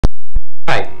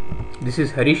This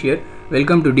is Harish here.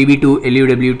 Welcome to DB2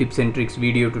 LUW tips and tricks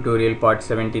video tutorial part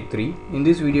 73. In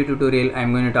this video tutorial, I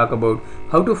am going to talk about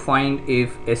how to find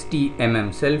if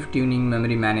STMM self-tuning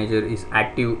memory manager is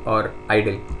active or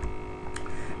idle.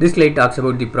 This slide talks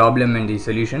about the problem and the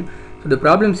solution. So the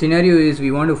problem scenario is we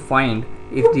want to find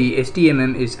if the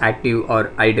STMM is active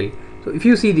or idle. So if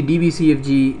you see the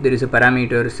DBCFG, there is a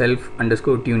parameter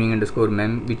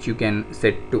self_tuning_mem which you can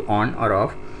set to on or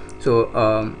off. So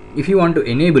if you want to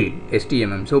enable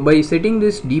STMM, so by setting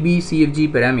this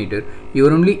DBCFG parameter, you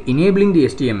are only enabling the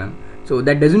STMM. So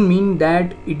that doesn't mean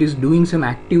that it is doing some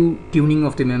active tuning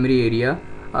of the memory area.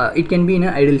 It can be in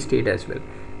an idle state as well.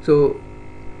 So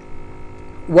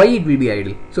why it will be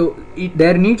idle? So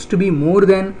there needs to be more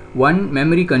than one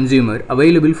memory consumer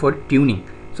available for tuning.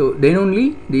 So then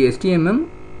only the STMM,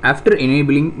 after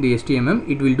enabling the STMM,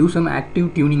 it will do some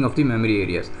active tuning of the memory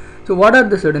areas. So what are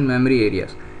the certain memory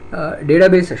areas?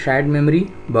 Database shared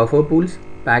memory, buffer pools,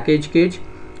 package cache,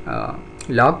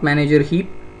 lock manager heap,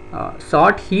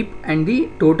 sort heap, and the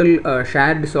total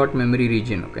shared sort memory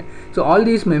region. Okay, so all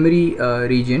these memory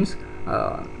regions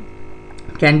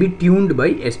can be tuned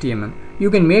by STMM.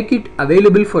 You can make it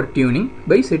available for tuning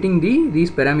by setting these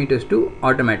parameters to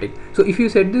automatic. So if you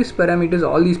set these parameters,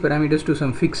 all these parameters to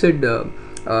some fixed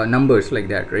numbers like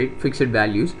that, right, fixed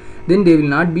values, then they will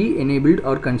not be enabled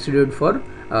or considered for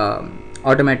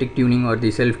automatic tuning or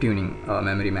the self-tuning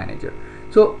memory manager.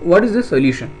 So what is the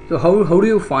solution? So how do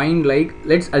you find, like,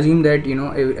 let's assume that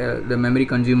the memory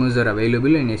consumers are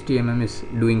available and STMM is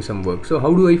doing some work. So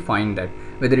how do I find that,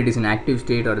 whether it is an active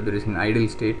state or there is an idle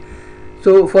state?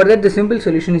 So for that, the simple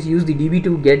solution is use the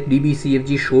DB2 get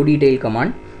DBCFG show detail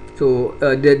command. So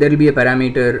there will be a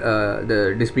parameter,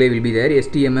 the display will be there,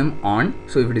 STMM on.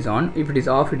 So if it is on, if it is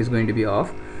off, it is going to be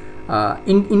off.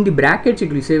 In the brackets,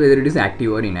 it will say whether it is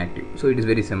active or inactive. So it is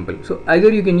very simple. So either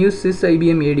you can use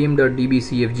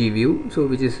SYSIBMADM.DBCFG view, so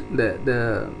which is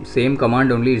the same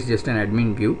command, only it's just an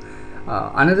admin view.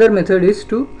 Another method is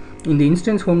to, in the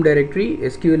instance home directory,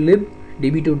 sqllib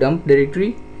DB2 dump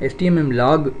directory,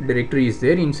 stmmlog directory is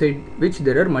there, inside which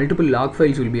there are multiple log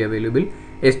files will be available.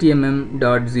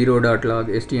 stmm.0.log,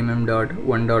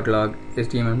 stmm.1.log,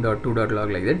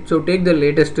 stmm.2.log, like that. So take the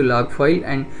latest log file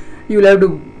and you will have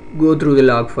to go through the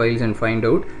log files and find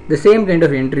out. The same kind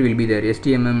of entry will be there,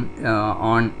 STMM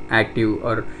on active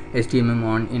or STMM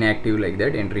on inactive, like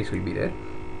that entries will be there.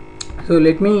 So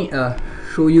let me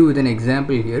show you with an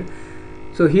example here.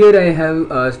 So here I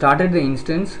have started the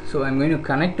instance. So I'm going to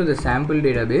connect to the sample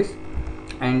database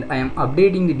and I am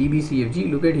updating the DBCFG.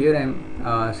 Look at here, I am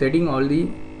setting all the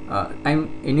I'm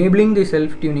enabling the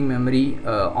self-tuning memory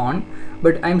on,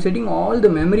 but I'm setting all the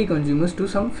memory consumers to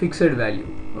some fixed value.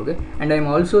 Okay, and I'm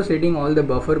also setting all the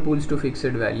buffer pools to fixed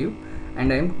value,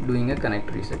 and I'm doing a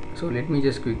connect reset. So let me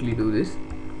just quickly do this.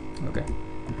 Okay,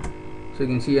 so you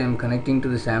can see I'm connecting to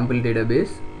the sample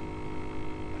database.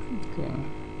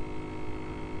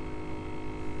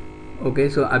 Okay,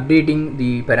 so updating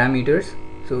the parameters.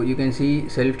 So you can see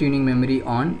self-tuning memory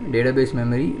on, database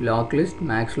memory, lock list,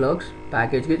 max logs,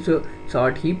 package cache, so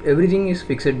sort heap, everything is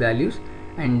fixed values,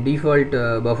 and default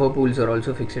buffer pools are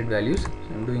also fixed values.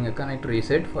 So I'm doing a connect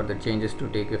reset for the changes to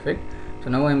take effect. So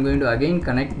now I'm going to again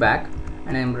connect back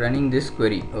and I'm running this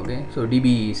query. Okay, so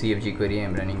DBCFG query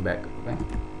I'm running back. Okay,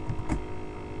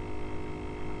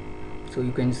 so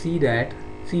you can see that,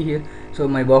 see here, so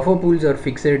my buffer pools are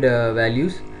fixed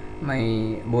values.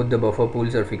 Both the buffer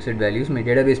pools are fixed values. My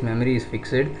database memory is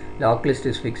fixed, lock list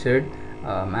is fixed,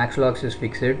 max logs is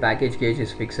fixed, package cache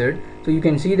is fixed. So you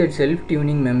can see that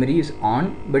self-tuning memory is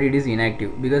on, but it is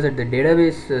inactive because at the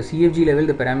database CFG level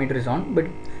the parameter is on, but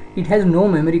it has no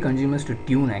memory consumers to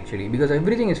tune actually, because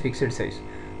everything is fixed size.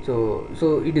 So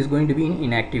it is going to be in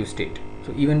inactive state.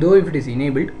 So even though if it is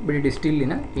enabled, but it is still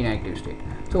in an inactive state.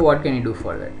 So what can you do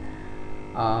for that?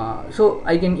 So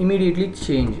I can immediately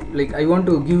change, like I want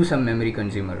to give some memory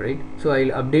consumer, right? So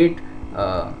I'll update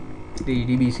the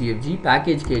DBCFG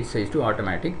package cache size to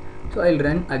automatic. So I'll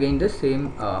run again the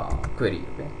same query.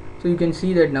 Okay, so you can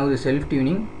see that now the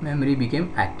self-tuning memory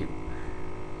became active.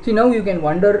 See, now you can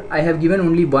wonder, I have given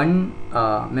only one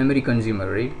memory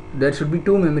consumer, right? There should be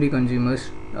two memory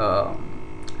consumers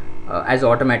as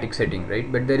automatic setting, right?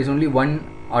 But there is only one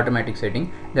automatic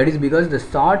setting. That is because the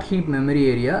sort heap memory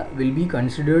area will be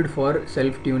considered for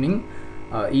self-tuning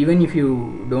even if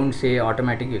you don't say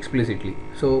automatic explicitly.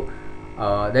 So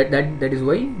that is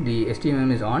why the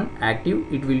STMM is on active.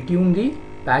 It will tune the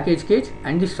package cache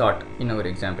and the sort. In our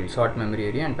example, sort memory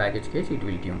area and package cache it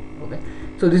will tune. Okay,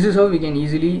 so this is how we can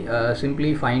easily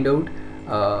simply find out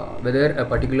whether a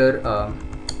particular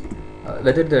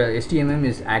whether the STMM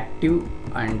is active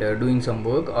and doing some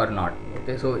work or not.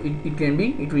 Okay, so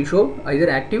it will show either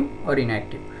active or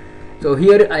inactive. So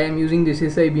here I am using the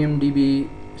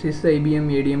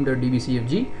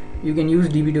SYSIBMADM.DBCFG. You can use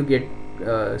DB to get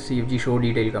CFG show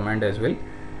detail command as well.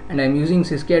 And I'm using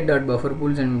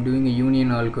syscat.bufferpools and I'm doing a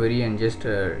union all query, and just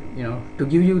to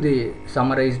give you the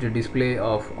summarized display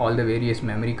of all the various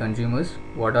memory consumers,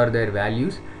 what are their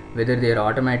values, whether they are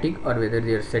automatic or whether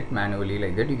they are set manually,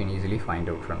 like that you can easily find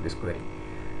out from this query.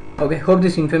 Okay, hope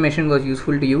this information was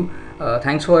useful to you.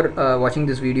 Thanks for watching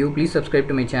this video. Please subscribe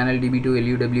to my channel DB2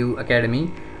 LUW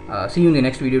Academy. See you in the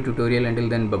next video tutorial. Until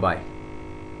then, bye bye.